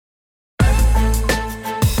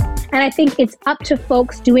And I think it's up to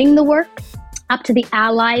folks doing the work, up to the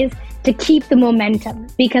allies to keep the momentum.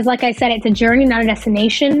 Because like I said, it's a journey, not a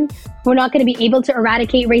destination. We're not going to be able to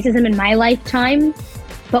eradicate racism in my lifetime,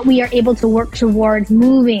 but we are able to work towards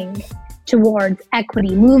moving towards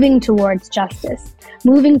equity, moving towards justice,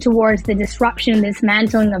 moving towards the disruption and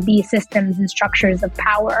dismantling of these systems and structures of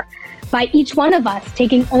power by each one of us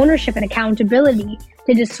taking ownership and accountability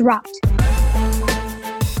to disrupt.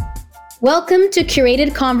 Welcome to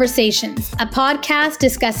Curated Conversations, a podcast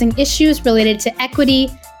discussing issues related to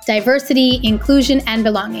equity, diversity, inclusion, and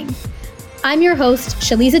belonging. I'm your host,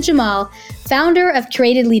 Shaliza Jamal, founder of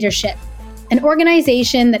Curated Leadership, an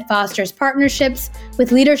organization that fosters partnerships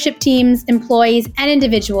with leadership teams, employees, and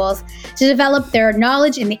individuals to develop their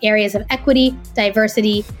knowledge in the areas of equity,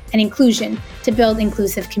 diversity, and inclusion to build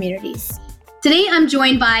inclusive communities. Today, I'm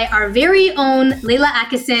joined by our very own Leila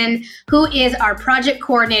Akison, who is our project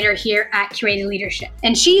coordinator here at Curated Leadership.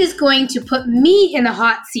 And she is going to put me in the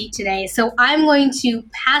hot seat today. So I'm going to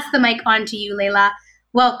pass the mic on to you, Leila.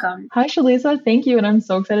 Welcome. Hi, Shaliza. Thank you. And I'm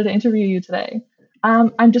so excited to interview you today.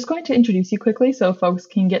 I'm just going to introduce you quickly so folks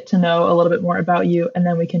can get to know a little bit more about you, and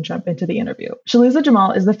then we can jump into the interview. Shaliza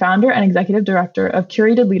Jamal is the founder and executive director of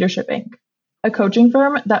Curated Leadership, Inc., a coaching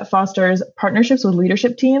firm that fosters partnerships with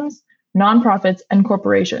leadership teams, nonprofits, and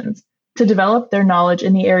corporations to develop their knowledge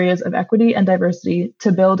in the areas of equity and diversity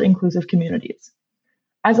to build inclusive communities.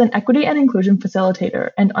 As an equity and inclusion facilitator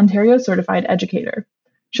and Ontario certified educator,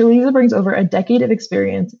 Shaliza brings over a decade of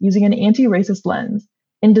experience using an anti-racist lens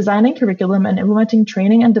in designing curriculum and implementing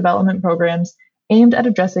training and development programs aimed at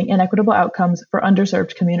addressing inequitable outcomes for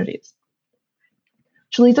underserved communities.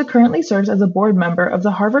 Shaliza currently serves as a board member of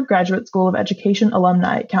the Harvard Graduate School of Education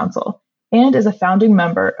Alumni Council and is a founding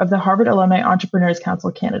member of the Harvard Alumni Entrepreneurs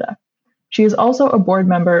Council Canada. She is also a board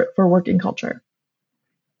member for Working Culture.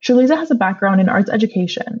 Shaliza has a background in arts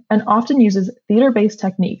education and often uses theater-based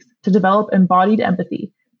techniques to develop embodied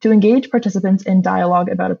empathy to engage participants in dialogue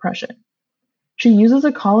about oppression. She uses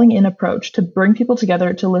a calling-in approach to bring people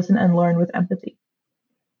together to listen and learn with empathy.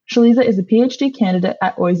 Shaliza is a PhD candidate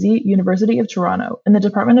at OISE, University of Toronto, in the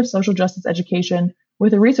Department of Social Justice Education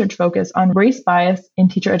with a research focus on race bias in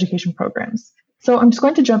teacher education programs. So I'm just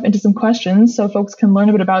going to jump into some questions so folks can learn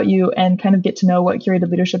a bit about you and kind of get to know what Curated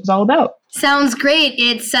Leadership is all about. Sounds great.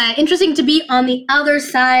 It's interesting to be on the other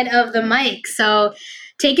side of the mic. So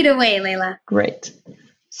take it away, Leila. Great.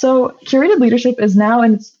 So Curated Leadership is now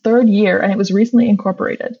in its third year and it was recently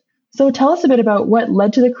incorporated. So tell us a bit about what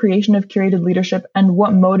led to the creation of Curated Leadership and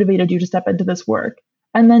what motivated you to step into this work.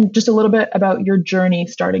 And then just a little bit about your journey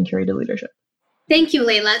starting Curated Leadership. Thank you,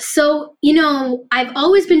 Leila. So, I've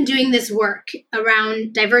always been doing this work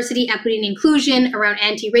around diversity, equity, and inclusion, around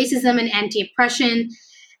anti-racism and anti-oppression.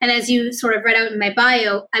 And as you sort of read out in my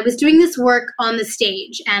bio, I was doing this work on the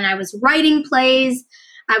stage and I was writing plays.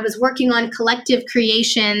 I was working on collective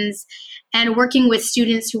creations and working with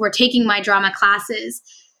students who were taking my drama classes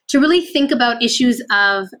to really think about issues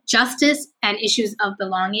of justice and issues of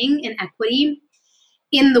belonging and equity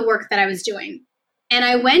in the work that I was doing. And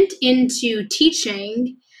I went into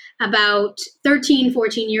teaching about 13,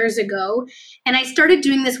 14 years ago, and I started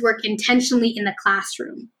doing this work intentionally in the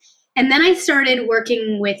classroom. And then I started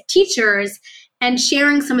working with teachers and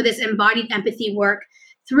sharing some of this embodied empathy work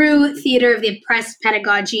through theater of the oppressed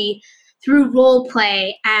pedagogy, through role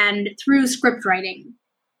play, and through script writing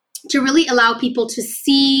to really allow people to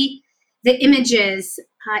see the images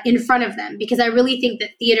in front of them, because I really think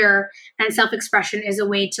that theater and self-expression is a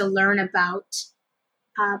way to learn about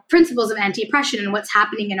principles of anti-oppression and what's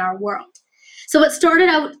happening in our world. So it started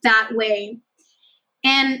out that way.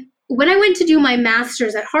 And when I went to do my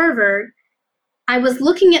master's at Harvard, I was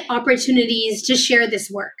looking at opportunities to share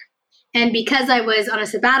this work. And because I was on a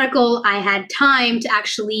sabbatical, I had time to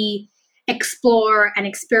actually explore and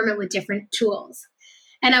experiment with different tools.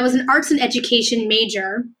 And I was an arts and education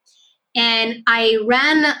major. And I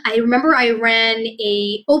remember I ran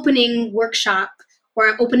a opening workshop or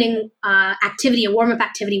an opening activity, a warm-up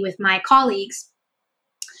activity with my colleagues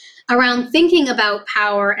around thinking about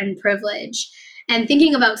power and privilege and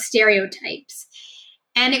thinking about stereotypes.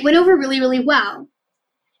 And it went over really, really well.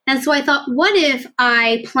 And so I thought, what if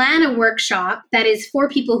I plan a workshop that is for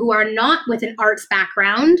people who are not with an arts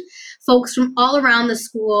background, folks from all around the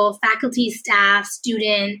school, faculty, staff,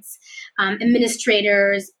 students,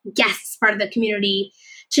 administrators, guests, part of the community,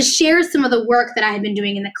 to share some of the work that I had been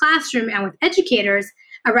doing in the classroom and with educators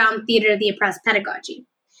around theater of the oppressed pedagogy.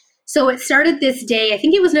 So it started this day, I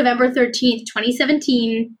think it was November 13th,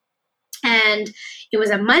 2017, and it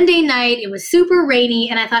was a Monday night, it was super rainy,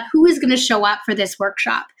 and I thought, who is going to show up for this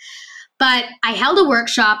workshop? But I held a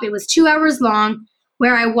workshop, it was 2 hours long,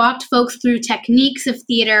 where I walked folks through techniques of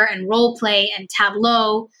theater and role play and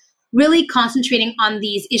tableau, really concentrating on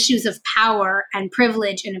these issues of power and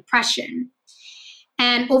privilege and oppression.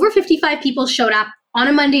 And over 55 people showed up on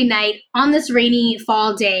a Monday night on this rainy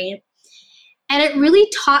fall day. And it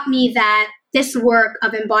really taught me that this work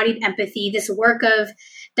of embodied empathy, this work of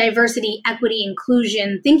diversity, equity,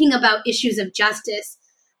 inclusion, thinking about issues of justice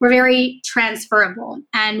were very transferable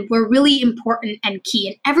and were really important and key.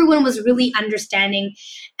 And everyone was really understanding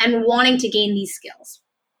and wanting to gain these skills.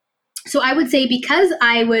 So I would say because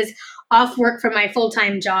I was off work from my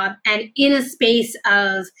full-time job and in a space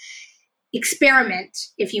of experiment,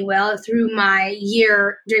 if you will, through my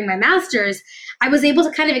year during my master's, I was able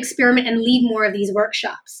to kind of experiment and lead more of these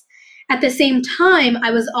workshops. At the same time, I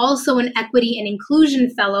was also an equity and inclusion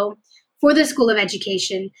fellow for the School of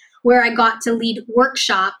Education, where I got to lead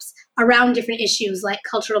workshops around different issues like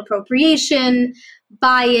cultural appropriation,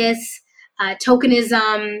 bias,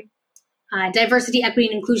 tokenism, diversity, equity,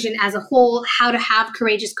 and inclusion as a whole, how to have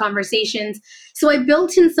courageous conversations. So I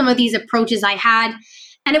built in some of these approaches I had,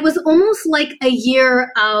 and it was almost like a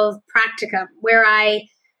year of practicum where I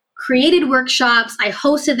created workshops, I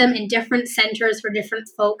hosted them in different centers for different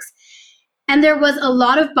folks, and there was a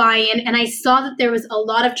lot of buy-in, and I saw that there was a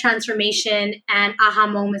lot of transformation and aha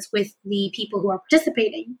moments with the people who are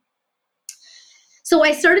participating. So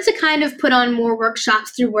I started to kind of put on more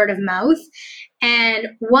workshops through word of mouth. And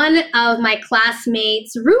one of my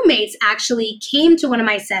classmates' roommates actually came to one of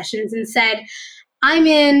my sessions and said, I'm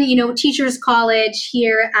in, teachers college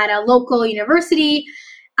here at a local university.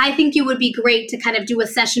 I think it would be great to kind of do a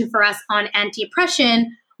session for us on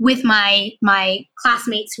anti-oppression with my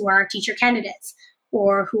classmates who are teacher candidates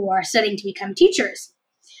or who are studying to become teachers.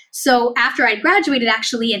 So after I graduated,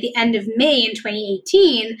 actually at the end of May in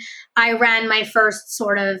 2018, I ran my first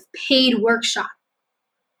sort of paid workshop.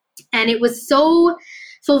 And it was so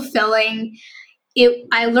fulfilling.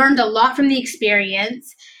 I learned a lot from the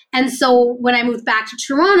experience. And so when I moved back to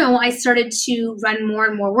Toronto, I started to run more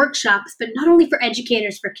and more workshops, but not only for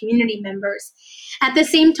educators, for community members. At the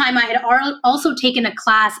same time, I had also taken a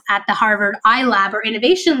class at the Harvard iLab or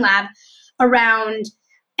Innovation Lab around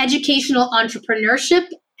educational entrepreneurship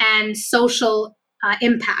and social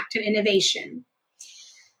impact and innovation.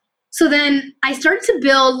 So then I started to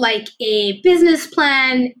build like a business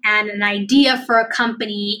plan and an idea for a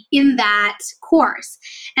company in that course.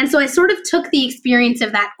 And so I sort of took the experience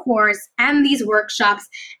of that course and these workshops,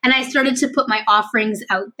 and I started to put my offerings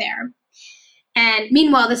out there. And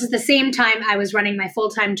meanwhile, this is the same time I was running my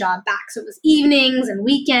full-time job back. So it was evenings and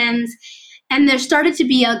weekends. And there started to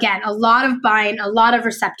be, again, a lot of buy-in, a lot of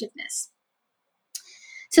receptiveness.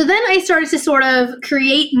 So then I started to sort of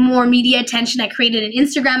create more media attention. I created an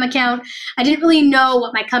Instagram account. I didn't really know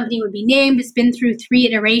what my company would be named. It's been through 3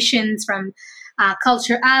 iterations from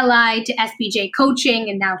Culture Ally to SBJ Coaching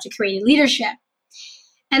and now to Creative Leadership.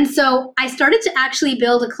 And so I started to actually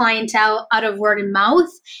build a clientele out of word of mouth.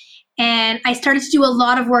 And I started to do a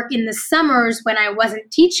lot of work in the summers when I wasn't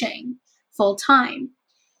teaching full time.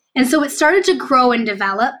 And so it started to grow and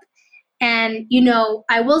develop. And,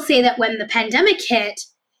 I will say that when the pandemic hit,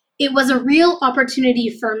 it was a real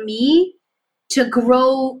opportunity for me to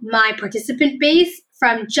grow my participant base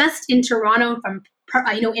from just in Toronto, from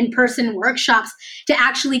in-person workshops to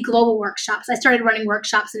actually global workshops. I started running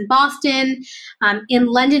workshops in Boston, in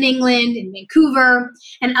London, England, in Vancouver,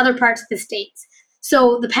 and other parts of the States.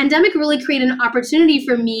 So the pandemic really created an opportunity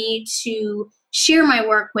for me to share my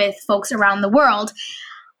work with folks around the world.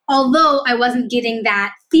 Although I wasn't getting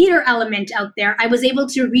that theater element out there, I was able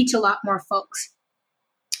to reach a lot more folks.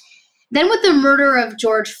 Then with the murder of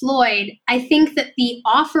George Floyd, I think that the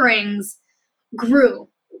offerings grew,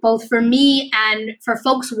 both for me and for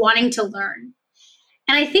folks wanting to learn.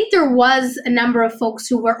 And I think there was a number of folks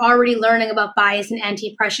who were already learning about bias and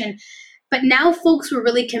anti-oppression, but now folks were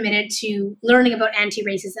really committed to learning about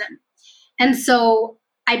anti-racism. And so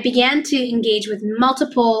I began to engage with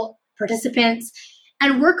multiple participants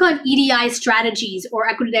and work on EDI strategies or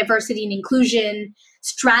equity, diversity, and inclusion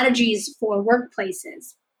strategies for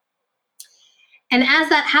workplaces. And as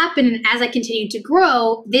that happened, and as I continued to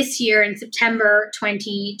grow, this year in September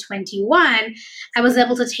 2021, I was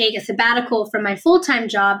able to take a sabbatical from my full-time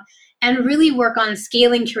job and really work on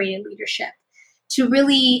scaling creative leadership to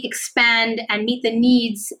really expand and meet the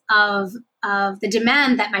needs of the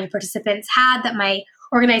demand that my participants had, that my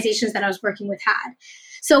organizations that I was working with had.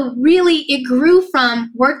 So really, it grew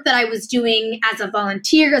from work that I was doing as a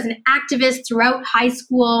volunteer, as an activist throughout high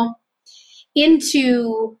school,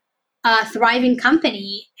 into a thriving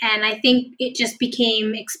company. And I think it just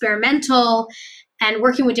became experimental and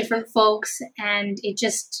working with different folks, and it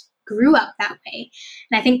just grew up that way.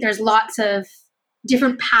 And I think there's lots of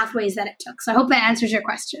different pathways that it took. So I hope that answers your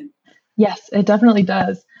question. Yes, it definitely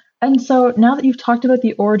does. And so now that you've talked about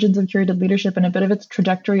the origins of curated leadership and a bit of its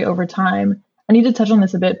trajectory over time, I need to touch on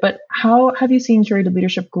this a bit, but how have you seen curated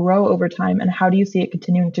leadership grow over time, and how do you see it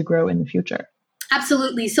continuing to grow in the future?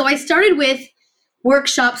 Absolutely. So I started with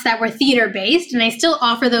workshops that were theater-based, and I still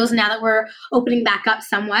offer those now that we're opening back up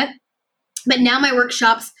somewhat. But now my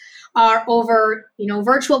workshops are over,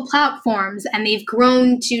 virtual platforms, and they've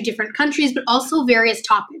grown to different countries, but also various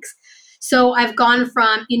topics. So I've gone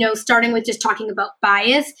from, starting with just talking about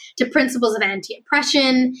bias to principles of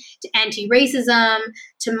anti-oppression, to anti-racism,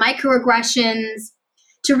 to microaggressions,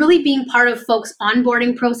 to really being part of folks'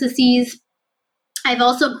 onboarding processes. I've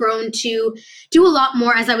also grown to do a lot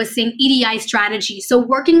more, as I was saying, EDI strategy. So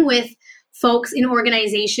working with folks in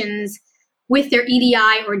organizations with their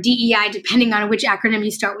EDI or DEI, depending on which acronym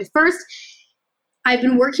you start with first. I've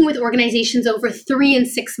been working with organizations over 3 and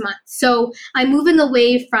 6 months. So I'm moving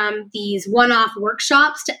away from these one-off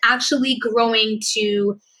workshops to actually growing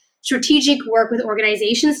to strategic work with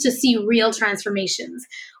organizations to see real transformations.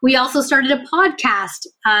 We also started a podcast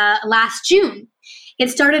last June.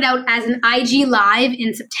 It started out as an IG Live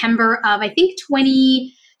in September of, I think,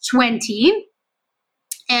 2020.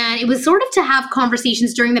 And it was sort of to have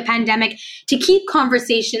conversations during the pandemic to keep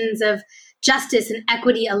conversations of justice and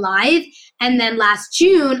equity alive. And then last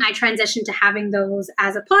June, I transitioned to having those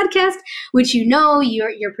as a podcast, which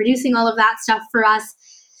you're producing all of that stuff for us.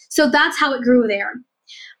 So that's how it grew there.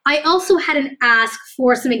 I also had an ask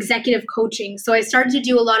for some executive coaching. So I started to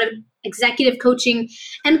do a lot of executive coaching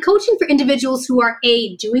and coaching for individuals who are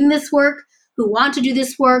doing this work, who want to do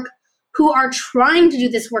this work, who are trying to do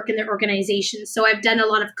this work in their organizations. So I've done a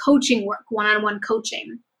lot of coaching work, one-on-one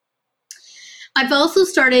coaching. I've also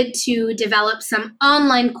started to develop some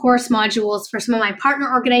online course modules for some of my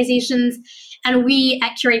partner organizations. And we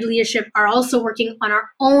at Curated Leadership are also working on our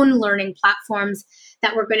own learning platforms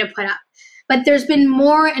that we're going to put up. But there's been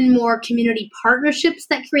more and more community partnerships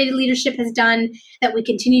that Curated Leadership has done that we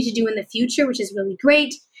continue to do in the future, which is really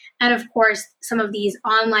great. And of course, some of these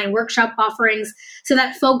online workshop offerings so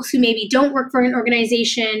that folks who maybe don't work for an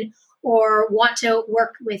organization or want to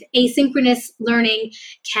work with asynchronous learning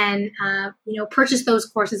can purchase those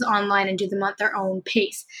courses online and do them at their own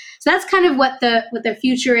pace. So that's kind of what the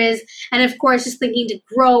future is. And of course, just thinking to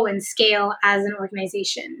grow and scale as an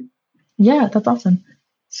organization. Yeah, that's awesome.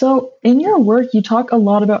 So in your work, you talk a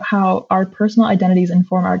lot about how our personal identities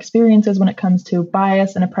inform our experiences when it comes to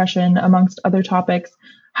bias and oppression, amongst other topics.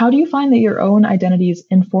 How do you find that your own identities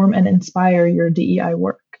inform and inspire your DEI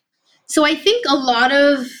work? So I think a lot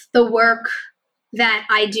of the work that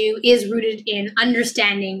I do is rooted in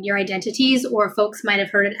understanding your identities, or folks might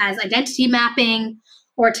have heard it as identity mapping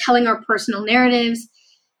or telling our personal narratives.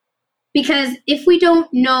 Because if we don't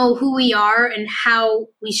know who we are and how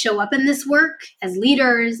we show up in this work as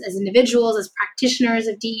leaders, as individuals, as practitioners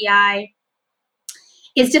of DEI,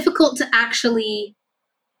 it's difficult to actually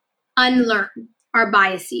unlearn our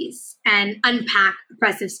biases and unpack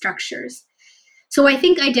oppressive structures. So I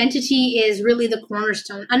think identity is really the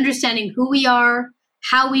cornerstone, understanding who we are,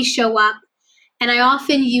 how we show up. And I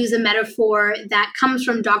often use a metaphor that comes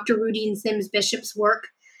from Dr. Rudine Sims Bishop's work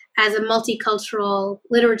as a multicultural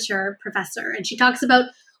literature professor. And she talks about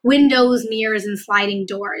windows, mirrors, and sliding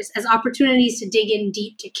doors as opportunities to dig in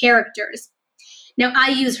deep to characters. Now, I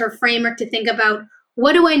use her framework to think about,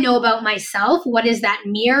 what do I know about myself? What is that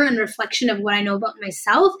mirror and reflection of what I know about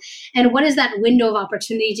myself? And what is that window of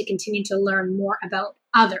opportunity to continue to learn more about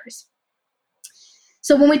others?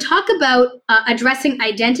 So when we talk about addressing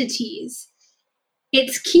identities,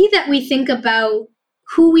 it's key that we think about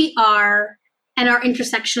who we are and our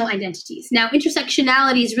intersectional identities. Now,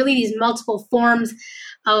 intersectionality is really these multiple forms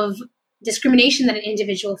of discrimination that an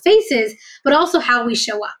individual faces, but also how we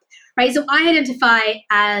show up, right? So I identify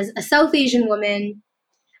as a South Asian woman.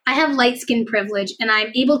 I have light skin privilege, and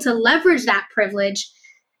I'm able to leverage that privilege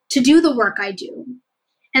to do the work I do.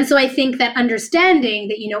 And so I think that understanding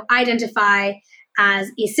that, I identify as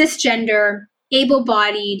a cisgender,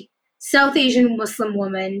 able-bodied, South Asian Muslim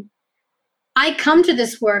woman, I come to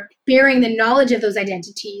this work bearing the knowledge of those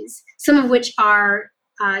identities, some of which are,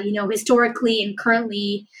 historically and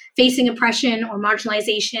currently facing oppression or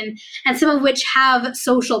marginalization, and some of which have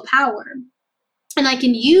social power. And I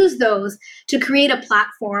can use those to create a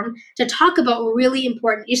platform to talk about really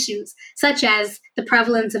important issues, such as the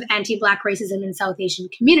prevalence of anti-Black racism in South Asian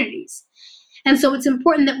communities. And so it's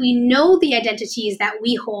important that we know the identities that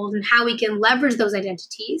we hold and how we can leverage those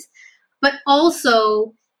identities, but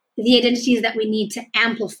also the identities that we need to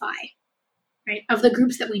amplify, right, of the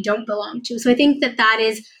groups that we don't belong to. So I think that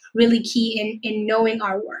is really key in knowing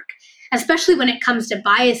our work, especially when it comes to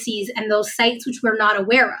biases and those sites which we're not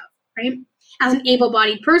aware of, right? As an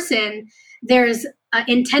able-bodied person, there's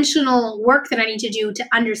intentional work that I need to do to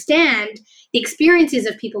understand the experiences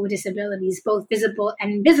of people with disabilities, both visible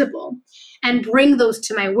and invisible, and bring those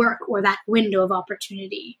to my work or that window of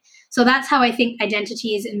opportunity. So that's how I think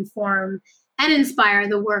identities inform and inspire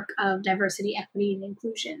the work of diversity, equity, and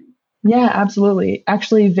inclusion. Yeah, absolutely.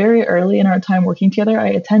 Actually, very early in our time working together, I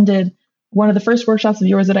attended one of the first workshops of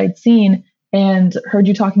yours that I'd seen and heard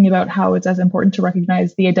you talking about how it's as important to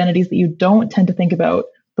recognize the identities that you don't tend to think about,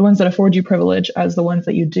 the ones that afford you privilege, as the ones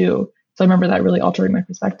that you do. So I remember that really altering my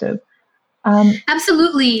perspective.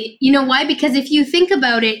 Absolutely. You know why? Because if you think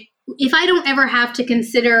about it, if I don't ever have to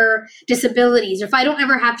consider disabilities, or if I don't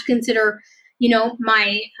ever have to consider,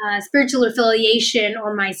 my spiritual affiliation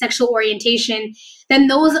or my sexual orientation, then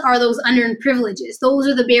those are those unearned privileges. Those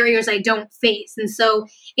are the barriers I don't face. And so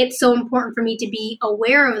it's so important for me to be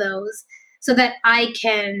aware of those so that I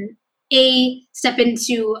can, step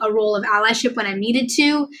into a role of allyship when I'm needed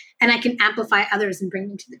to, and I can amplify others and bring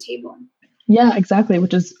them to the table. Yeah, exactly,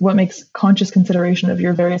 which is what makes conscious consideration of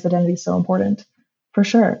your various identities so important, for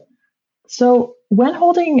sure. So when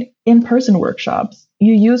holding in-person workshops,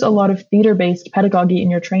 you use a lot of theater-based pedagogy in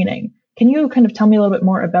your training. Can you kind of tell me a little bit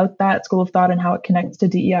more about that school of thought and how it connects to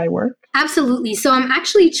DEI work? Absolutely. So I'm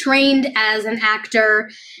actually trained as an actor,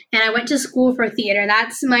 and I went to school for theater.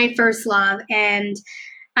 That's my first love. And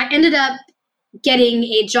I ended up getting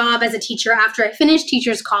a job as a teacher after I finished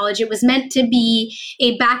teachers college. It was meant to be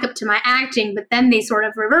a backup to my acting, but then they sort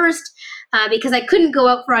of reversed because I couldn't go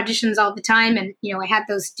out for auditions all the time, and I had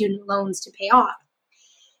those student loans to pay off.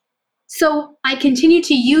 So I continued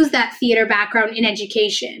to use that theater background in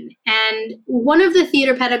education. And one of the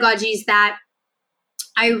theater pedagogies that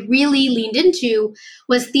I really leaned into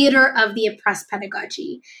was theater of the oppressed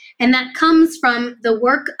pedagogy. And that comes from the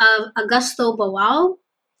work of Augusto Boal.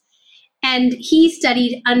 And he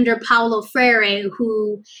studied under Paulo Freire,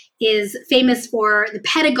 who is famous for the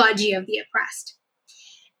pedagogy of the oppressed.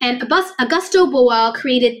 And Augusto Boal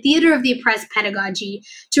created theater of the oppressed pedagogy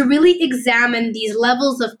to really examine these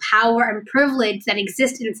levels of power and privilege that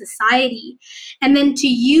exist in society, and then to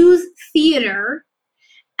use theater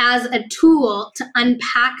as a tool to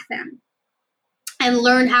unpack them and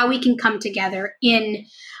learn how we can come together in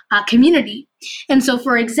a community. And so,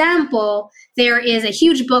 for example, there is a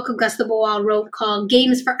huge book Augusto Boal wrote called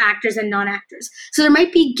Games for Actors and Non-Actors. So there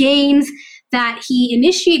might be games that he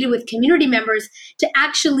initiated with community members to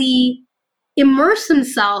actually immerse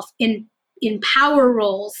himself in power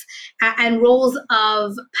roles and roles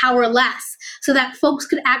of powerless, so that folks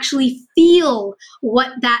could actually feel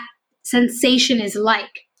what that sensation is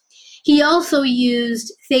like. He also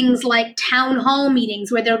used things like town hall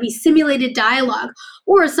meetings where there'll be simulated dialogue,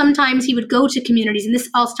 or sometimes he would go to communities, and this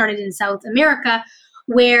all started in South America,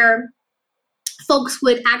 where folks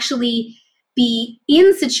would actually be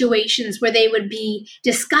in situations where they would be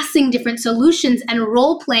discussing different solutions and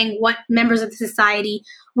role-playing what members of society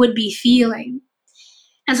would be feeling.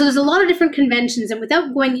 And so there's a lot of different conventions, and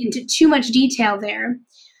without going into too much detail there,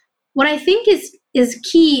 what I think is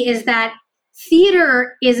key is that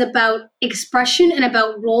theater is about expression and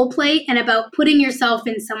about role play and about putting yourself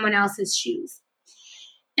in someone else's shoes.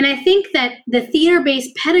 And I think that the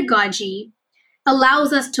theater-based pedagogy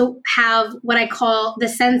allows us to have what I call the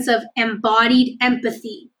sense of embodied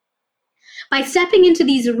empathy. By stepping into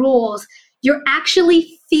these roles, you're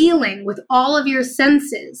actually feeling with all of your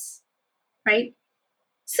senses, right?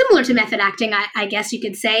 Similar to method acting, I guess you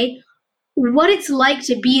could say, what it's like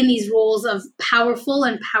to be in these roles of powerful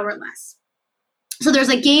and powerless. So there's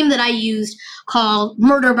a game that I used called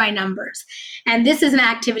Murder by Numbers. And this is an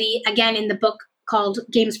activity, again, in the book called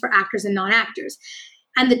Games for Actors and Non-Actors.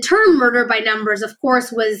 And the term murder by numbers, of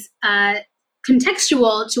course, was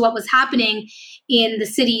contextual to what was happening in the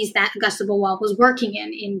cities that Augusto Boal was working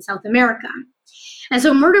in South America. And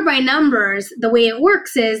so murder by numbers, the way it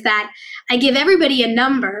works is that I give everybody a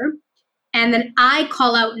number, and then I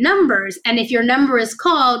call out numbers. And if your number is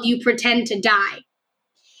called, you pretend to die.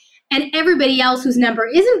 And everybody else whose number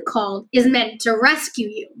isn't called is meant to rescue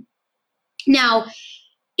you. Now,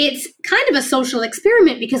 it's kind of a social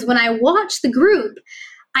experiment, because when I watch the group,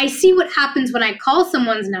 I see what happens when I call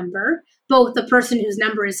someone's number, both the person whose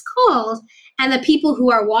number is called and the people who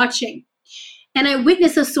are watching. And I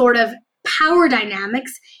witness a sort of power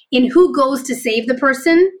dynamics in who goes to save the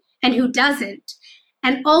person and who doesn't.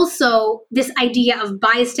 And also this idea of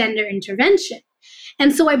bystander intervention.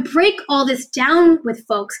 And so I break all this down with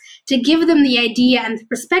folks to give them the idea and the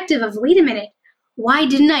perspective of, wait a minute, why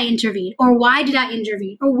didn't I intervene? Or why did I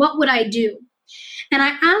intervene? Or what would I do? And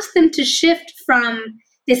I asked them to shift from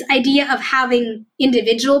this idea of having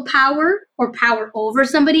individual power or power over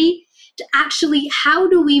somebody to actually how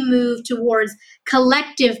do we move towards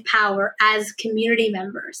collective power as community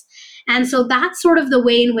members. And so that's sort of the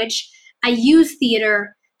way in which I use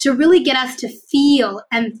theater to really get us to feel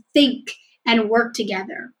and think and work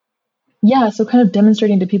together. Yeah, so kind of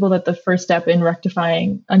demonstrating to people that the first step in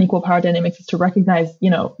rectifying unequal power dynamics is to recognize,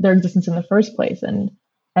 their existence in the first place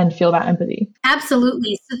and feel that empathy.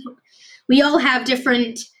 Absolutely. So we all have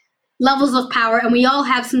different levels of power and we all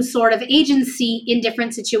have some sort of agency in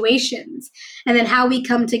different situations. And then how we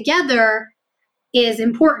come together is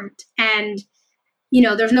important. And,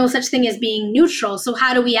 there's no such thing as being neutral. So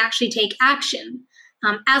how do we actually take action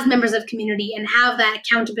as members of community and have that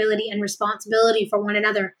accountability and responsibility for one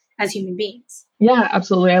another as human beings? Yeah,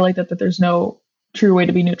 absolutely. I like that there's no true way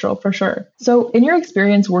to be neutral, for sure. So in your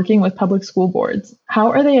experience working with public school boards, how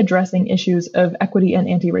are they addressing issues of equity and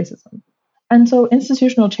anti-racism? And so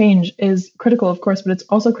institutional change is critical, of course, but it's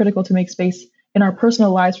also critical to make space in our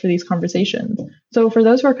personal lives for these conversations. So for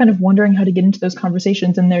those who are kind of wondering how to get into those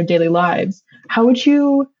conversations in their daily lives, how would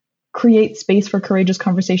you create space for courageous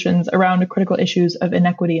conversations around critical issues of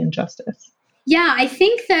inequity and justice? Yeah, I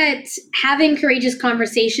think that having courageous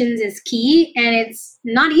conversations is key, and it's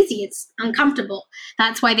not easy. It's uncomfortable.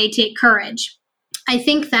 That's why they take courage. I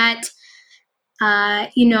think that,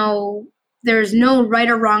 there's no right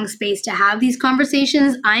or wrong space to have these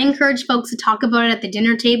conversations. I encourage folks to talk about it at the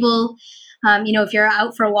dinner table. If you're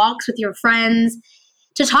out for walks with your friends,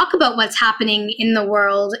 to talk about what's happening in the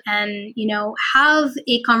world and, have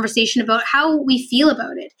a conversation about how we feel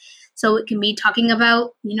about it. So it can be talking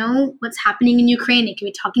about, what's happening in Ukraine. It can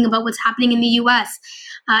be talking about what's happening in the US.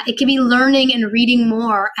 It can be learning and reading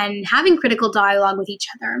more and having critical dialogue with each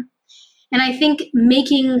other. And I think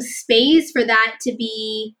making space for that to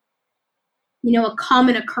be, a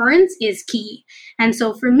common occurrence is key. And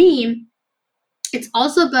so for me, it's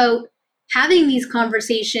also about having these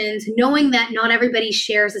conversations, knowing that not everybody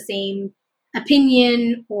shares the same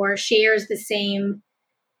opinion or shares the same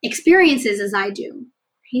experiences as I do.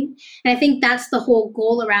 Right? And I think that's the whole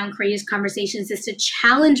goal around courageous conversations, is to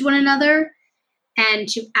challenge one another and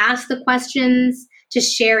to ask the questions, to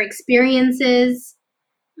share experiences,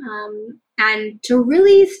 and to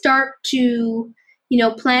really start to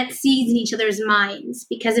plant seeds in each other's minds.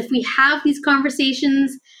 Because if we have these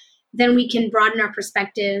conversations, then we can broaden our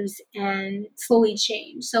perspectives and slowly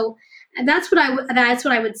change. So that's what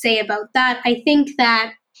I would say about that. I think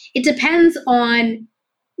that it depends on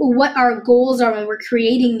what our goals are when we're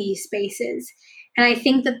creating these spaces. And I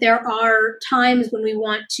think that there are times when we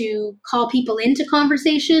want to call people into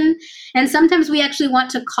conversation, and sometimes we actually want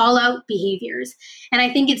to call out behaviors. And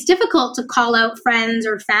I think it's difficult to call out friends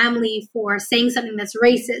or family for saying something that's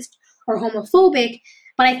racist or homophobic,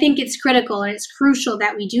 but I think it's critical and it's crucial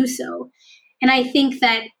that we do so. And I think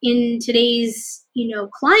that in today's,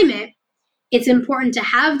 climate, it's important to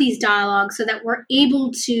have these dialogues so that we're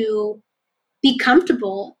able to be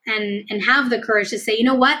comfortable and have the courage to say,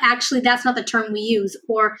 what, actually, that's not the term we use,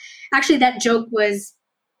 or actually that joke was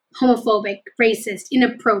homophobic, racist,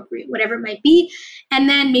 inappropriate, whatever it might be, and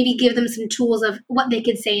then maybe give them some tools of what they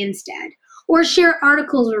could say instead, or share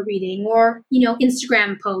articles we're reading, or,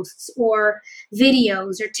 Instagram posts or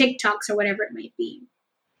videos or TikToks or whatever it might be.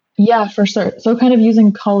 Yeah, for sure. So kind of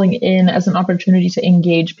using calling in as an opportunity to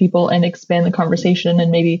engage people and expand the conversation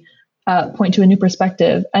and maybe point to a new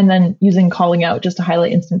perspective, and then using calling out just to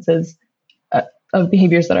highlight instances of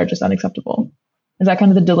behaviors that are just unacceptable. Is that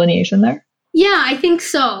kind of the delineation there? Yeah, I think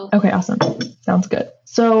so. Okay, awesome. Sounds good.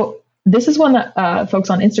 So this is one that folks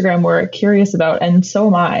on Instagram were curious about, and so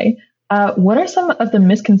am I. What are some of the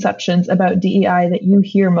misconceptions about DEI that you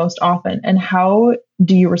hear most often, and how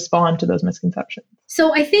do you respond to those misconceptions?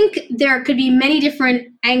 So I think there could be many different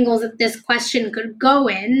angles that this question could go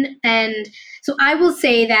in. And so I will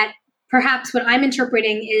say that perhaps what I'm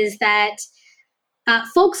interpreting is that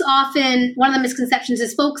one of the misconceptions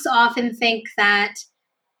is folks often think that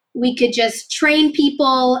we could just train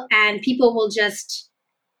people and people will just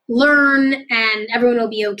learn and everyone will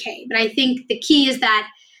be okay. But I think the key is that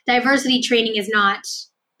diversity training is not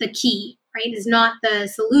the key, right? Is not the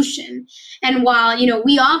solution. And while,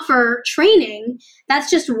 we offer training, that's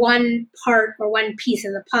just one part or one piece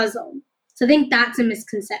of the puzzle. So I think that's a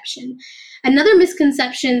misconception. Another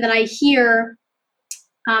misconception that I hear,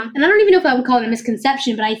 and I don't even know if I would call it a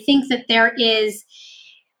misconception, but I think that there is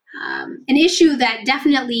an issue that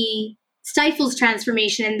definitely stifles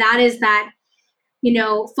transformation, and that is that,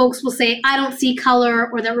 folks will say, I don't see color,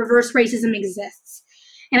 or that reverse racism exists.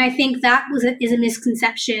 And I think that is a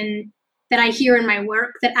misconception that I hear in my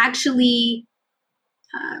work, that actually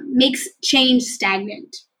makes change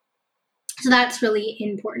stagnant. So that's really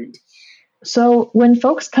important. So when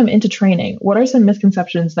folks come into training, what are some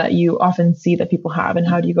misconceptions that you often see that people have, and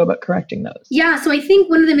how do you go about correcting those? Yeah, so I think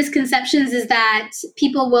one of the misconceptions is that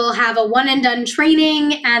people will have a one and done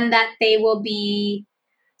training and that they will be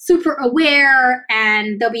super aware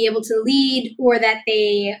and they'll be able to lead, or that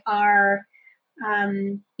they are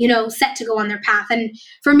set to go on their path. And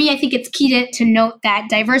for me, I think it's key to note that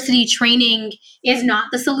diversity training is not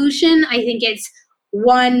the solution. I think it's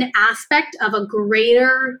one aspect of a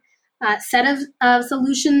greater set of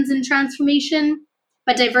solutions and transformation,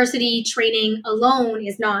 but diversity training alone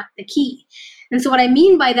is not the key. And so what I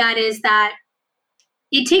mean by that is that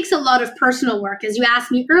it takes a lot of personal work. As you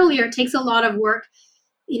asked me earlier, it takes a lot of work,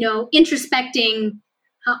 introspecting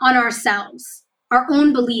on ourselves, our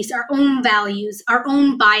own beliefs, our own values, our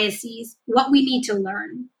own biases, what we need to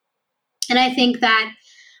learn. And I think that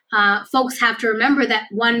folks have to remember that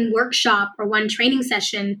one workshop or one training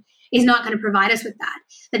session is not going to provide us with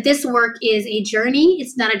that this work is a journey,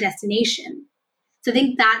 it's not a destination. So I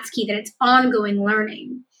think that's key, that it's ongoing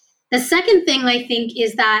learning. The second thing I think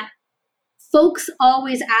is that folks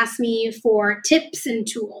always ask me for tips and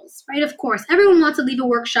tools, right? Of course, everyone wants to leave a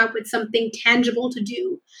workshop with something tangible to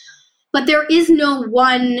do, but there is no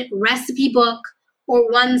one recipe book or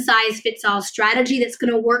one size fits all strategy that's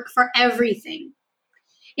going to work for everything.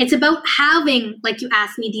 It's about having, like you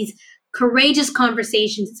asked me, these courageous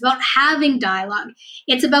conversations. It's about having dialogue.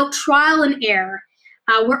 It's about trial and error.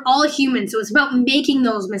 We're all human, so it's about making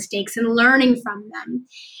those mistakes and learning from them.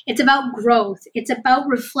 It's about growth. It's about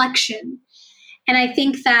reflection. And I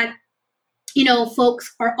think that,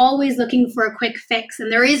 folks are always looking for a quick fix,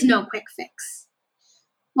 and there is no quick fix.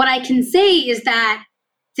 What I can say is that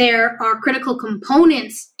there are critical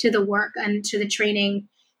components to the work and to the training.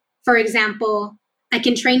 For example, I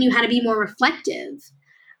can train you how to be more reflective.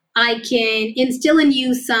 I can instill in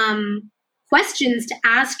you some questions to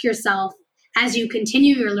ask yourself as you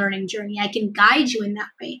continue your learning journey. I can guide you in that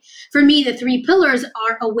way. For me, the 3 pillars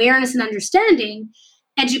are awareness and understanding,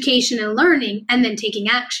 education and learning, and then taking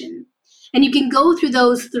action. And you can go through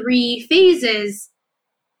those 3 phases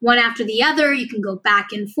one after the other. You can go back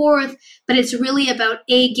and forth, but it's really about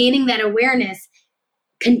gaining that awareness,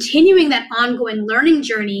 continuing that ongoing learning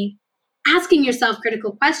journey, asking yourself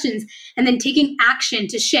critical questions, and then taking action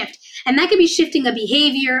to shift. And that could be shifting a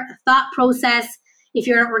behavior, a thought process. If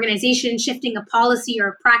you're an organization, shifting a policy or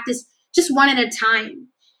a practice, just one at a time.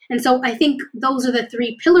 And so I think those are the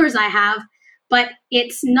 3 pillars I have, but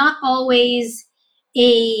it's not always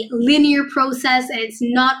a linear process, and it's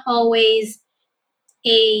not always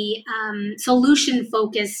a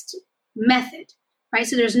solution-focused method, right?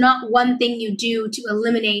 So there's not one thing you do to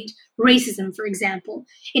eliminate racism, for example.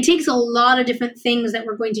 It takes a lot of different things that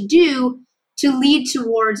we're going to do to lead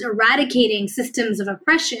towards eradicating systems of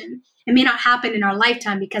oppression. It may not happen in our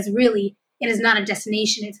lifetime because really it is not a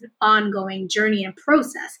destination. It's an ongoing journey and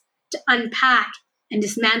process to unpack and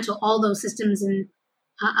dismantle all those systems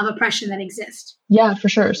of oppression that exist. Yeah, for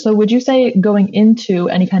sure. So would you say going into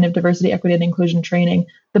any kind of diversity, equity, and inclusion training,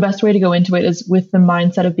 the best way to go into it is with the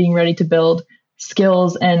mindset of being ready to build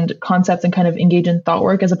skills and concepts and kind of engage in thought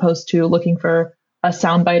work, as opposed to looking for a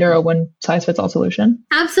soundbite or a one-size-fits-all solution?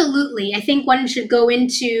 Absolutely. I think one should go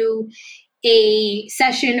into a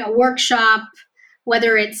session, a workshop,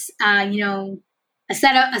 whether it's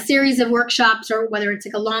a series of workshops, or whether it's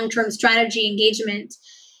like a long-term strategy engagement,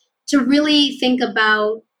 to really think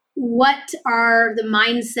about what are the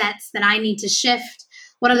mindsets that I need to shift,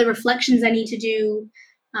 what are the reflections I need to do,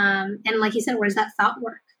 and like you said, where's that thought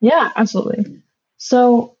work? Yeah, absolutely.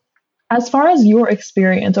 So as far as your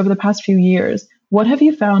experience over the past few years, what have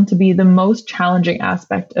you found to be the most challenging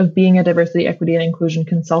aspect of being a diversity, equity, and inclusion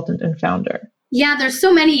consultant and founder? Yeah, there's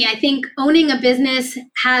so many. I think owning a business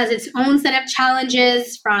has its own set of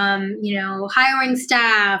challenges, from, hiring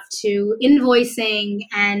staff to invoicing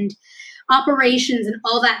and operations and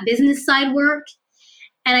all that business side work.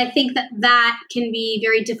 And I think that can be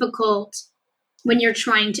very difficult when you're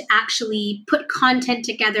trying to actually put content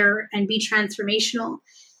together and be transformational.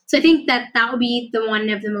 So I think that would be one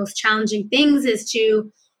of the most challenging things, is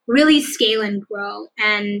to really scale and grow.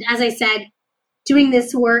 And as I said, doing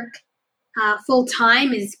this work full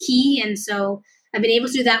time is key. And so I've been able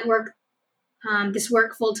to do that work, this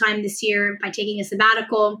work full time this year by taking a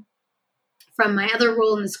sabbatical from my other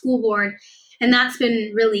role in the school board. And that's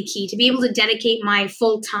been really key, to be able to dedicate my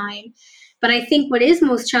full time. But I think what is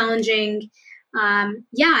most challenging,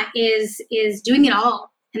 is doing it all.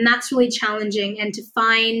 And that's really challenging, and to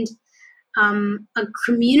find a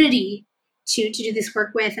community to do this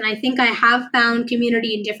work with. And I think I have found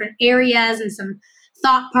community in different areas and some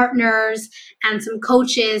thought partners and some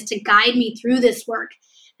coaches to guide me through this work.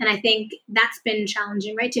 And I think that's been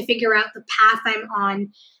challenging, right? To figure out the path I'm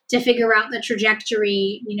on, to figure out the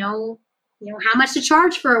trajectory, how much to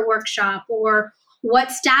charge for a workshop or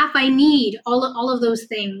what staff I need, all of those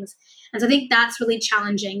things. And so I think that's really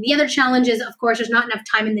challenging. The other challenge is, of course, there's not enough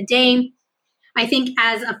time in the day. I think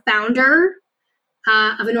as a founder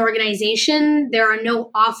of an organization, there are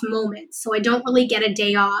no off moments. So I don't really get a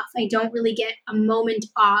day off. I don't really get a moment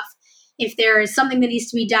off. If there is something that needs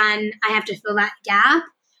to be done, I have to fill that gap,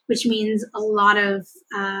 which means a lot of,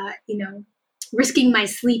 risking my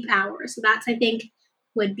sleep hours. So that's, I think,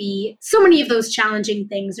 would be so many of those challenging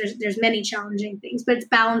things. There's many challenging things, but it's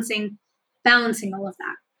balancing all of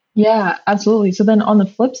that. Yeah, absolutely. So then on the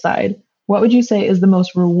flip side, what would you say is the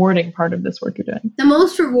most rewarding part of this work you're doing? The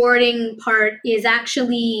most rewarding part is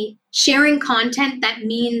actually sharing content that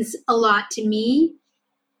means a lot to me.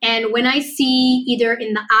 And when I see either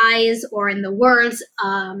in the eyes or in the words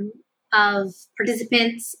of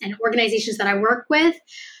participants and organizations that I work with,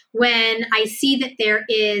 when I see that there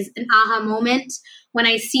is an aha moment, when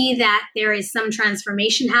I see that there is some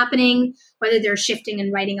transformation happening, whether they're shifting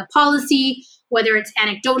and writing a policy, whether it's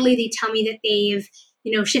anecdotally, they tell me that they've,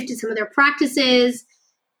 shifted some of their practices.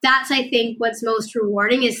 That's, I think, what's most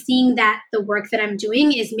rewarding, is seeing that the work that I'm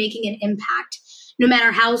doing is making an impact, no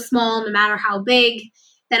matter how small, no matter how big,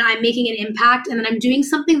 that I'm making an impact and that I'm doing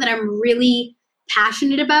something that I'm really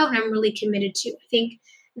passionate about and I'm really committed to. I think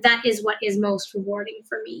that is what is most rewarding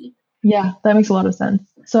for me. Yeah, that makes a lot of sense.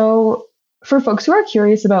 So for folks who are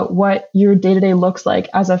curious about what your day-to-day looks like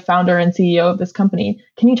as a founder and CEO of this company,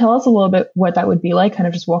 can you tell us a little bit what that would be like? Kind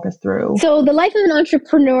of just walk us through. So the life of an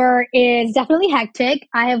entrepreneur is definitely hectic.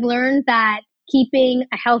 I have learned that keeping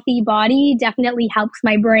a healthy body definitely helps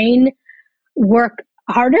my brain work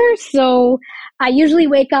harder. So I usually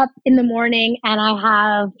wake up in the morning and I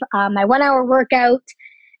have my 1 hour workout.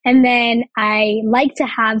 And then I like to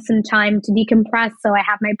have some time to decompress. So I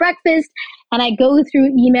have my breakfast and I go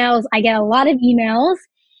through emails. I get a lot of emails.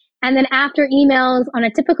 And then after emails on a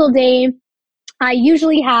typical day, I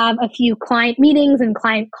usually have a few client meetings and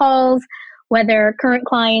client calls, whether current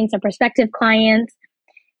clients or prospective clients.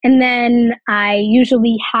 And then I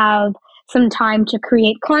usually have some time to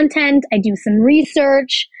create content. I do some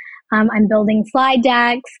research. I'm building slide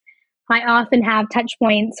decks. I often have touch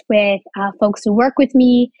points with folks who work with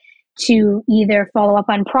me to either follow up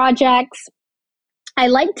on projects. I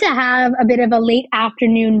like to have a bit of a late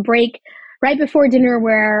afternoon break right before dinner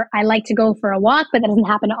where I like to go for a walk, but that doesn't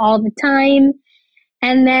happen all the time.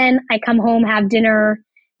 And then I come home, have dinner,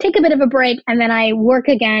 take a bit of a break, and then I work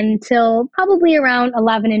again till probably around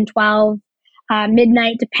 11 and 12,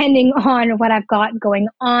 midnight, depending on what I've got going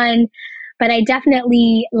on. But I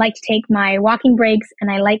definitely like to take my walking breaks and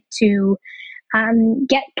I like to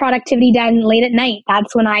get productivity done late at night.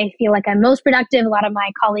 That's when I feel like I'm most productive. A lot of my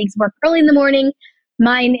colleagues work early in the morning.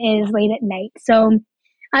 Mine is late at night. So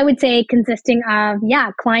I would say consisting of,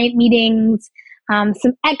 client meetings,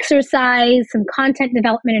 some exercise, some content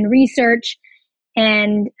development and research,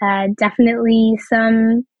 and definitely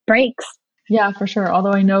some breaks. Yeah, for sure.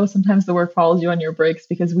 Although I know sometimes the work follows you on your breaks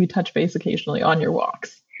because we touch base occasionally on your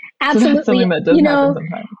walks. Absolutely. So that's something that does happen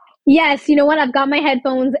sometimes. Yes. You know what? I've got my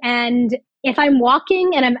headphones, and if I'm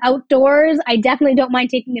walking and I'm outdoors, I definitely don't mind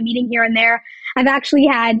taking a meeting here and there. I've actually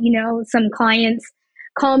had, some clients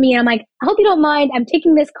call me and I'm like, I hope you don't mind. I'm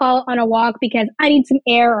taking this call on a walk because I need some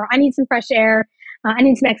air or I need some fresh air. I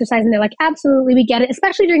need some exercise. And they're like, absolutely, we get it.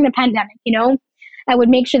 Especially during the pandemic, I would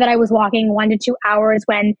make sure that I was walking 1 to 2 hours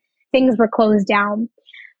when things were closed down.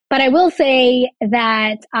 But I will say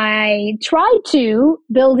that I try to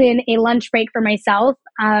build in a lunch break for myself.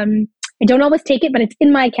 I don't always take it, but it's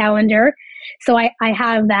in my calendar. So I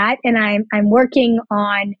have that, and I'm working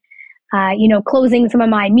on, closing some of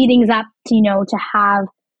my meetings up, to have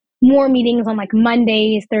more meetings on like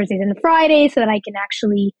Mondays, Thursdays, and Fridays so that I can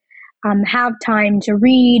actually have time to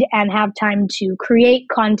read and have time to create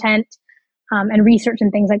content and research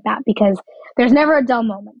and things like that, because there's never a dull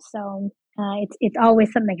moment. So it's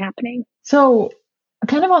always something happening. So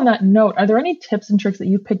kind of on that note, are there any tips and tricks that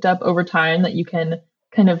you've picked up over time that you can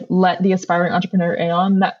kind of let the aspiring entrepreneur in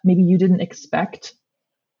on that maybe you didn't expect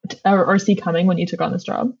or see coming when you took on this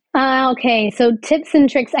job? Okay. So tips and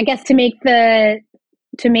tricks, I guess, to make the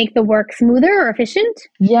work smoother or efficient?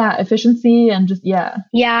 Yeah, efficiency and just, yeah.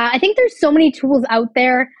 Yeah, I think there's so many tools out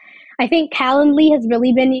there. I think Calendly has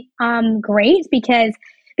really been great, because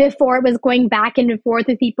before it was going back and forth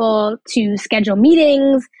with people to schedule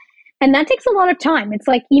meetings, and that takes a lot of time. It's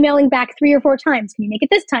like emailing back 3 or 4 times. Can you make it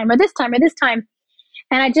this time or this time or this time?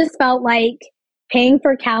 And I just felt like paying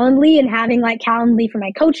for Calendly and having like Calendly for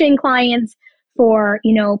my coaching clients, for,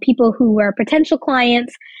 people who were potential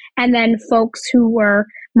clients, and then folks who were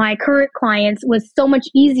my current clients was so much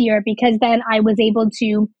easier because then I was able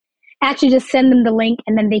to actually just send them the link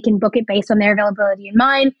and then they can book it based on their availability and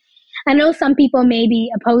mine. I know some people may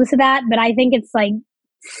be opposed to that, but I think it's like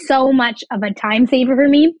so much of a time saver for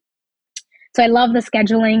me. So I love the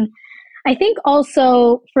scheduling. I think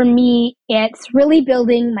also for me, it's really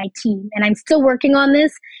building my team, and I'm still working on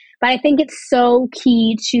this, but I think it's so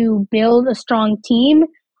key to build a strong team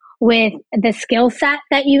with the skill set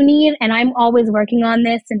that you need. And I'm always working on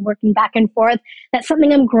this and working back and forth. That's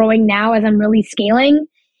something I'm growing now as I'm really scaling.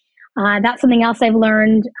 That's something else I've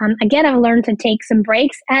learned. Again, I've learned to take some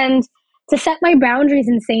breaks and to set my boundaries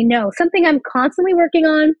and say no. Something I'm constantly working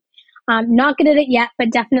on. Not good at it yet,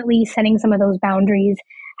 but definitely setting some of those boundaries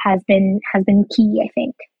has been key, I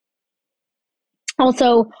think.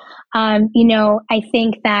 Also, I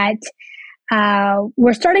think that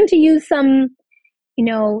we're starting to use some,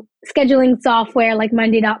 scheduling software like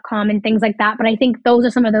Monday.com and things like that. But I think those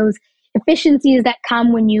are some of those efficiencies that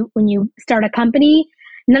come when you start a company.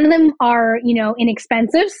 None of them are,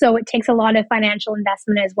 inexpensive. So it takes a lot of financial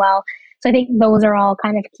investment as well. So I think those are all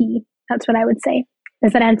kind of key. That's what I would say.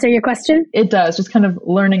 Does that answer your question? It does. Just kind of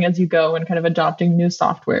learning as you go and kind of adopting new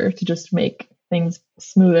software to just make things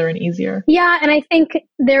smoother and easier. Yeah. And I think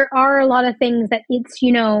there are a lot of things that it's,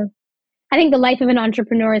 I think the life of an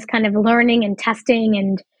entrepreneur is kind of learning and testing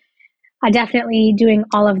and definitely doing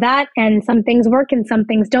all of that. And some things work and some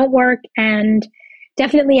things don't work. And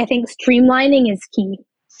definitely, I think streamlining is key.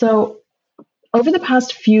 So over the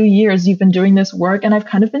past few years, you've been doing this work, and I've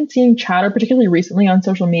kind of been seeing chatter, particularly recently on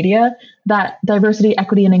social media, that diversity,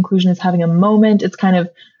 equity, and inclusion is having a moment. It's kind of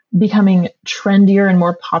becoming trendier and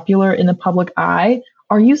more popular in the public eye.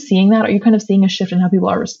 Are you seeing that? Are you kind of seeing a shift in how people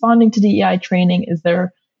are responding to DEI training? Is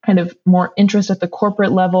there kind of more interest at the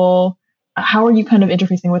corporate level? How are you kind of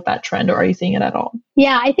interfacing with that trend, or are you seeing it at all?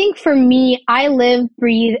 Yeah, I think for me, I live,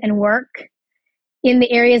 breathe, and work in the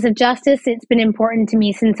areas of justice. It's been important to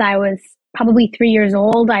me since I was probably 3 years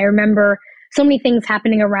old. I remember so many things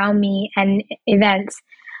happening around me and events.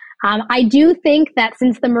 I do think that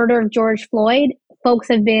since the murder of George Floyd, folks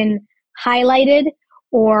have been highlighted,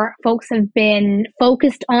 or folks have been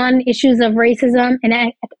focused on issues of racism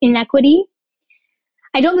and inequity.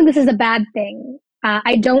 I don't think this is a bad thing.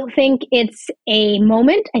 I don't think it's a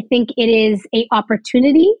moment. I think it is an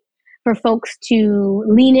opportunity for folks to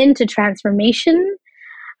lean into transformation.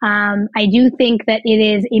 I do think that it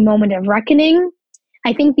is a moment of reckoning.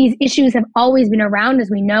 I think these issues have always been around, as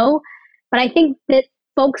we know, but I think that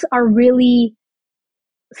folks are really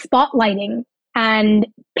spotlighting and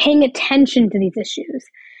paying attention to these issues.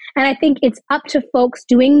 And I think it's up to folks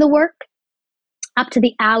doing the work, up to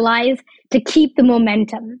the allies, to keep the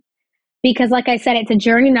momentum. Because like I said, it's a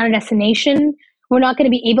journey, not a destination. We're not going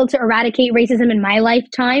to be able to eradicate racism in my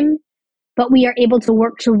lifetime, but we are able to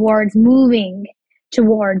work towards moving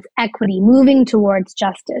towards equity, moving towards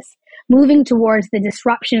justice, moving towards the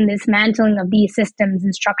disruption and dismantling of these systems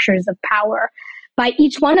and structures of power by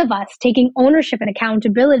each one of us taking ownership and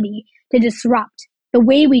accountability to disrupt the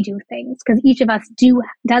way we do things, because each of us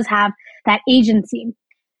does have that agency.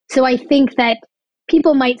 So I think that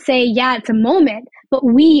people might say, yeah, it's a moment, but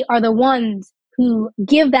we are the ones who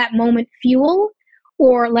give that moment fuel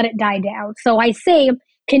or let it die down. So I say,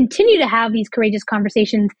 continue to have these courageous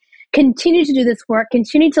conversations, continue to do this work,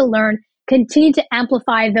 continue to learn, continue to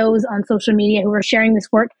amplify those on social media who are sharing this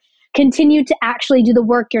work, continue to actually do the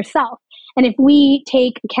work yourself. And if we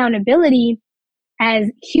take accountability as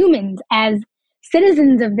humans, as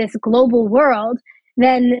citizens of this global world,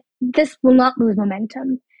 then this will not lose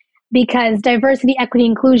momentum, because diversity, equity,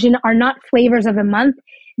 inclusion are not flavors of the month.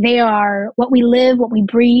 They are what we live, what we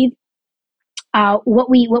breathe, what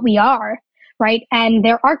we are, right? And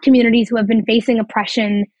there are communities who have been facing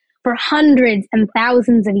oppression for hundreds and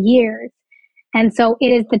thousands of years. And so it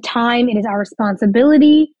is the time, it is our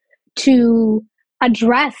responsibility to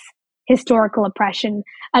address historical oppression,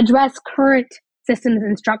 address current systems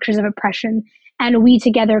and structures of oppression, and we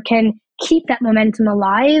together can keep that momentum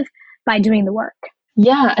alive by doing the work.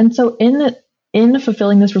 Yeah, and so in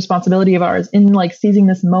fulfilling this responsibility of ours, in like seizing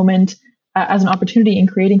this moment as an opportunity in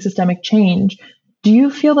creating systemic change, do you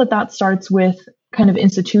feel that starts with kind of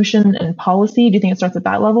institution and policy? Do you think it starts at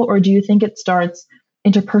that level, or do you think it starts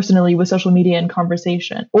interpersonally with social media and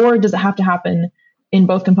conversation, or does it have to happen in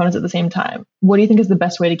both components at the same time? What do you think is the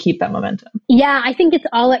best way to keep that momentum? Yeah, I think it's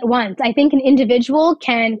all at once. I think an individual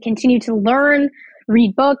can continue to learn,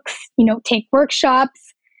 read books, take workshops,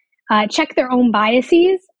 check their own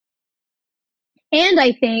biases. And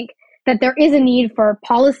I think that there is a need for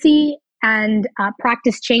policy and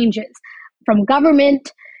practice changes from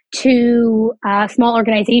government to small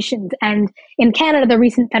organizations. And in Canada, the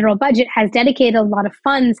recent federal budget has dedicated a lot of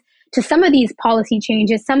funds to some of these policy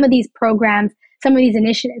changes, some of these programs, some of these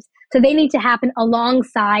initiatives. So they need to happen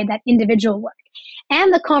alongside that individual work.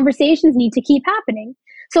 And the conversations need to keep happening.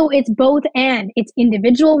 So it's both and. It's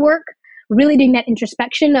individual work, really doing that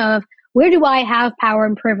introspection of where do I have power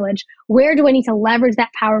and privilege? Where do I need to leverage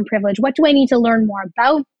that power and privilege? What do I need to learn more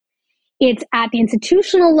about? It's at the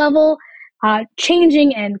institutional level,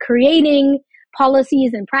 changing and creating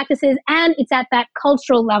policies and practices, and it's at that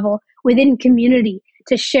cultural level within community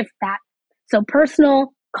to shift that. So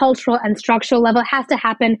personal, cultural, and structural level has to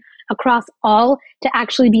happen across all to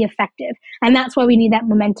actually be effective. And that's why we need that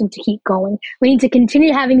momentum to keep going. We need to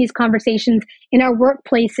continue having these conversations in our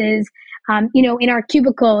workplaces, in our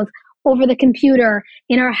cubicles, over the computer,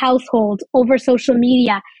 in our households, over social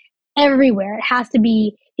media, everywhere. It has to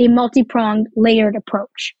be a multi-pronged, layered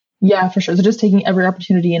approach. Yeah, for sure. So just taking every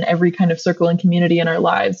opportunity in every kind of circle and community in our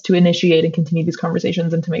lives to initiate and continue these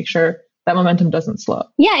conversations and to make sure that momentum doesn't slow.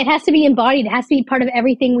 Yeah, it has to be embodied. It has to be part of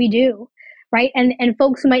everything we do, right? And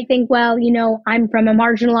folks who might think, well, I'm from a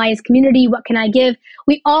marginalized community. What can I give?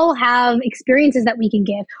 We all have experiences that we can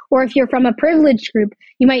give. Or if you're from a privileged group,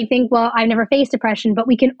 you might think, well, I've never faced oppression, but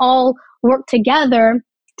we can all work together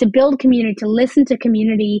to build community, to listen to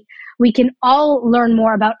community. We can all learn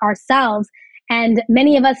more about ourselves. And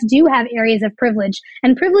many of us do have areas of privilege.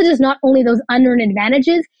 And privilege is not only those unearned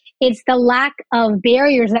advantages, it's the lack of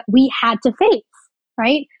barriers that we had to face,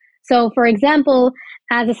 right? So for example,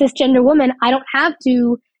 as a cisgender woman, I don't have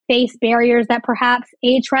to face barriers that perhaps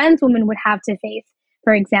a trans woman would have to face,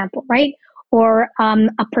 for example, right? Or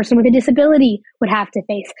a person with a disability would have to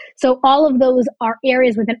face. So all of those are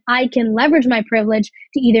areas where I can leverage my privilege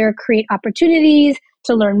to either create opportunities,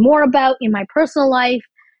 to learn more about in my personal life,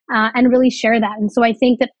 and really share that. And so I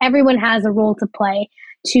think that everyone has a role to play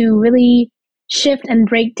to really shift and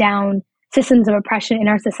break down systems of oppression in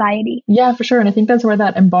our society. Yeah, for sure. And I think that's where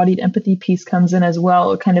that embodied empathy piece comes in as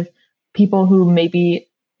well. Kind of people who maybe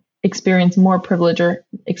experience more privilege or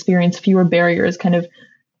experience fewer barriers, kind of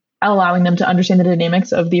allowing them to understand the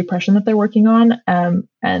dynamics of the oppression that they're working on,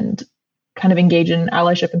 and kind of engage in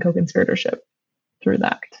allyship and co-conspiratorship through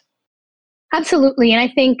that. Absolutely. And I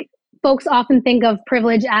think folks often think of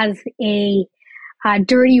privilege as a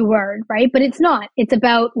dirty word, right? But it's not. It's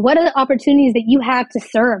about what are the opportunities that you have to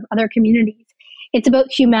serve other communities. It's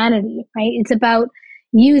about humanity, right? It's about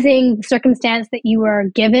using the circumstance that you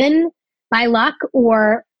were given by luck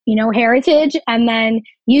or, heritage, and then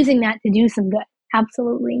using that to do some good.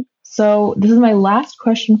 Absolutely. So this is my last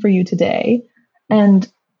question for you today. And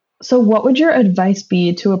so what would your advice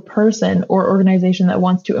be to a person or organization that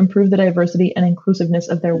wants to improve the diversity and inclusiveness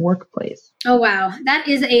of their workplace? Oh, wow. That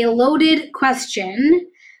is a loaded question.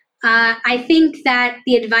 I think that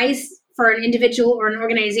the advice for an individual or an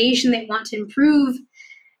organization that want to improve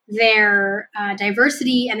their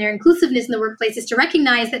diversity and their inclusiveness in the workplace is to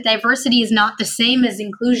recognize that diversity is not the same as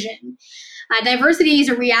inclusion. Diversity is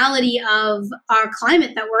a reality of our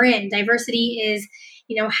climate that we're in. Diversity is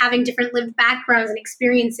having different lived backgrounds and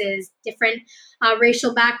experiences, different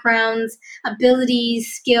racial backgrounds,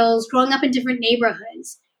 abilities, skills, growing up in different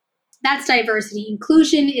neighborhoods. That's diversity.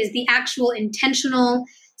 Inclusion is the actual intentional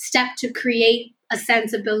step to create a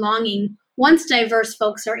sense of belonging once diverse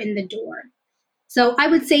folks are in the door. So I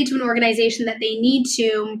would say to an organization that they need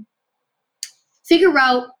to figure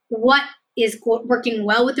out what is working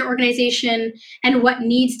well with their organization and what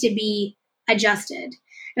needs to be adjusted.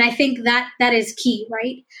 And I think that is key,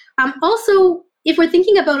 right? Also, if we're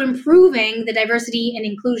thinking about improving the diversity and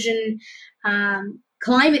inclusion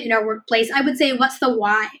climate in our workplace, I would say, what's the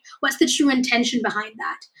why? What's the true intention behind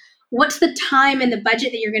that? What's the time and the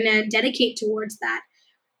budget that you're going to dedicate towards that?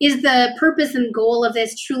 Is the purpose and goal of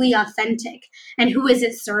this truly authentic? And who is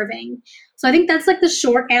it serving? So I think that's like the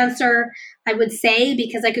short answer, I would say,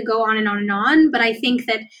 because I could go on and on and on. But I think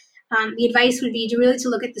that the advice would be to really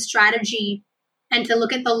look at the strategy and to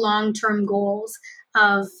look at the long-term goals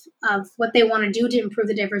of what they want to do to improve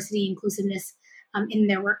the diversity and inclusiveness in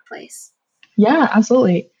their workplace. Yeah,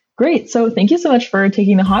 absolutely. Great. So thank you so much for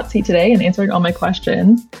taking the hot seat today and answering all my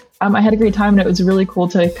questions. I had a great time, and it was really cool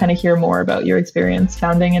to kind of hear more about your experience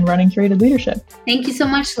founding and running Curated Leadership. Thank you so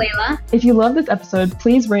much, Layla. If you love this episode,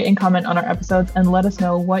 please rate and comment on our episodes and let us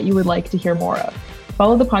know what you would like to hear more of.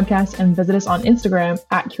 Follow the podcast and visit us on Instagram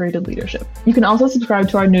at Curated Leadership. You can also subscribe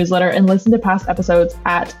to our newsletter and listen to past episodes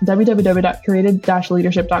at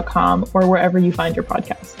www.curated-leadership.com or wherever you find your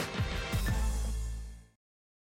podcasts.